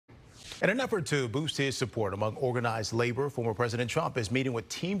In an effort to boost his support among organized labor, former President Trump is meeting with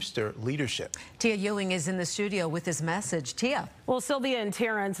Teamster leadership. Tia Ewing is in the studio with his message. Tia. Well, Sylvia and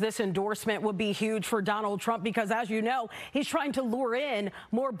Terrence, this endorsement would be huge for Donald Trump because, as you know, he's trying to lure in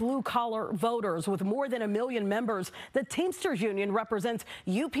more blue-collar voters. With more than 1 million members, the Teamsters union represents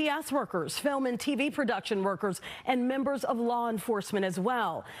UPS workers, film and TV production workers, and members of law enforcement as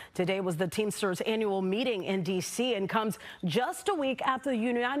well. Today was the Teamsters annual meeting in D.C. and comes just a week after the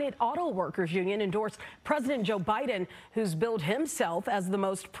United Auto Workers Union endorsed President Joe Biden, who's billed himself as the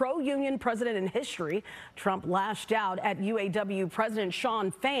most pro-union president in history. Trump lashed out at UAW President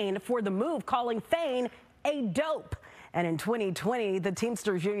Shawn Fain for the move, calling Fain a dope. And in 2020, the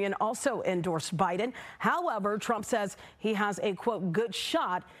Teamsters union also endorsed Biden. However, Trump says he has a, quote, good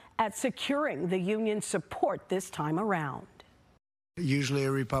shot at securing the union's support this time around. Usually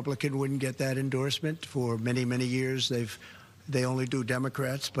a Republican wouldn't get that endorsement. For many, many years, they only do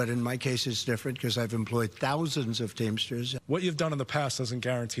Democrats, but in my case it's different because I've employed thousands of Teamsters. What you've done in the past doesn't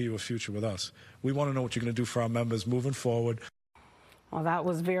guarantee you a future with us. We want to know what you're going to do for our members moving forward. Well, that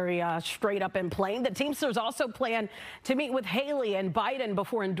was very straight up and plain. The Teamsters also plan to meet with Haley and Biden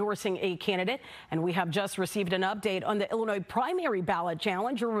before endorsing a candidate. And we have just received an update on the Illinois primary ballot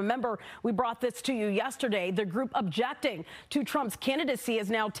challenge. You'll remember we brought this to you yesterday. The group objecting to Trump's candidacy is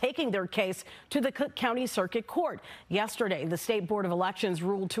now taking their case to the Cook County Circuit Court. Yesterday, the State Board of Elections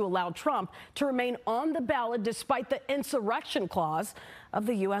ruled to allow Trump to remain on the ballot despite the insurrection clause of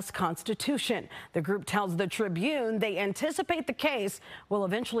the U.S. Constitution. The group tells the Tribune they anticipate the case will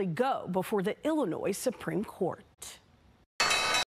eventually go before the Illinois Supreme Court.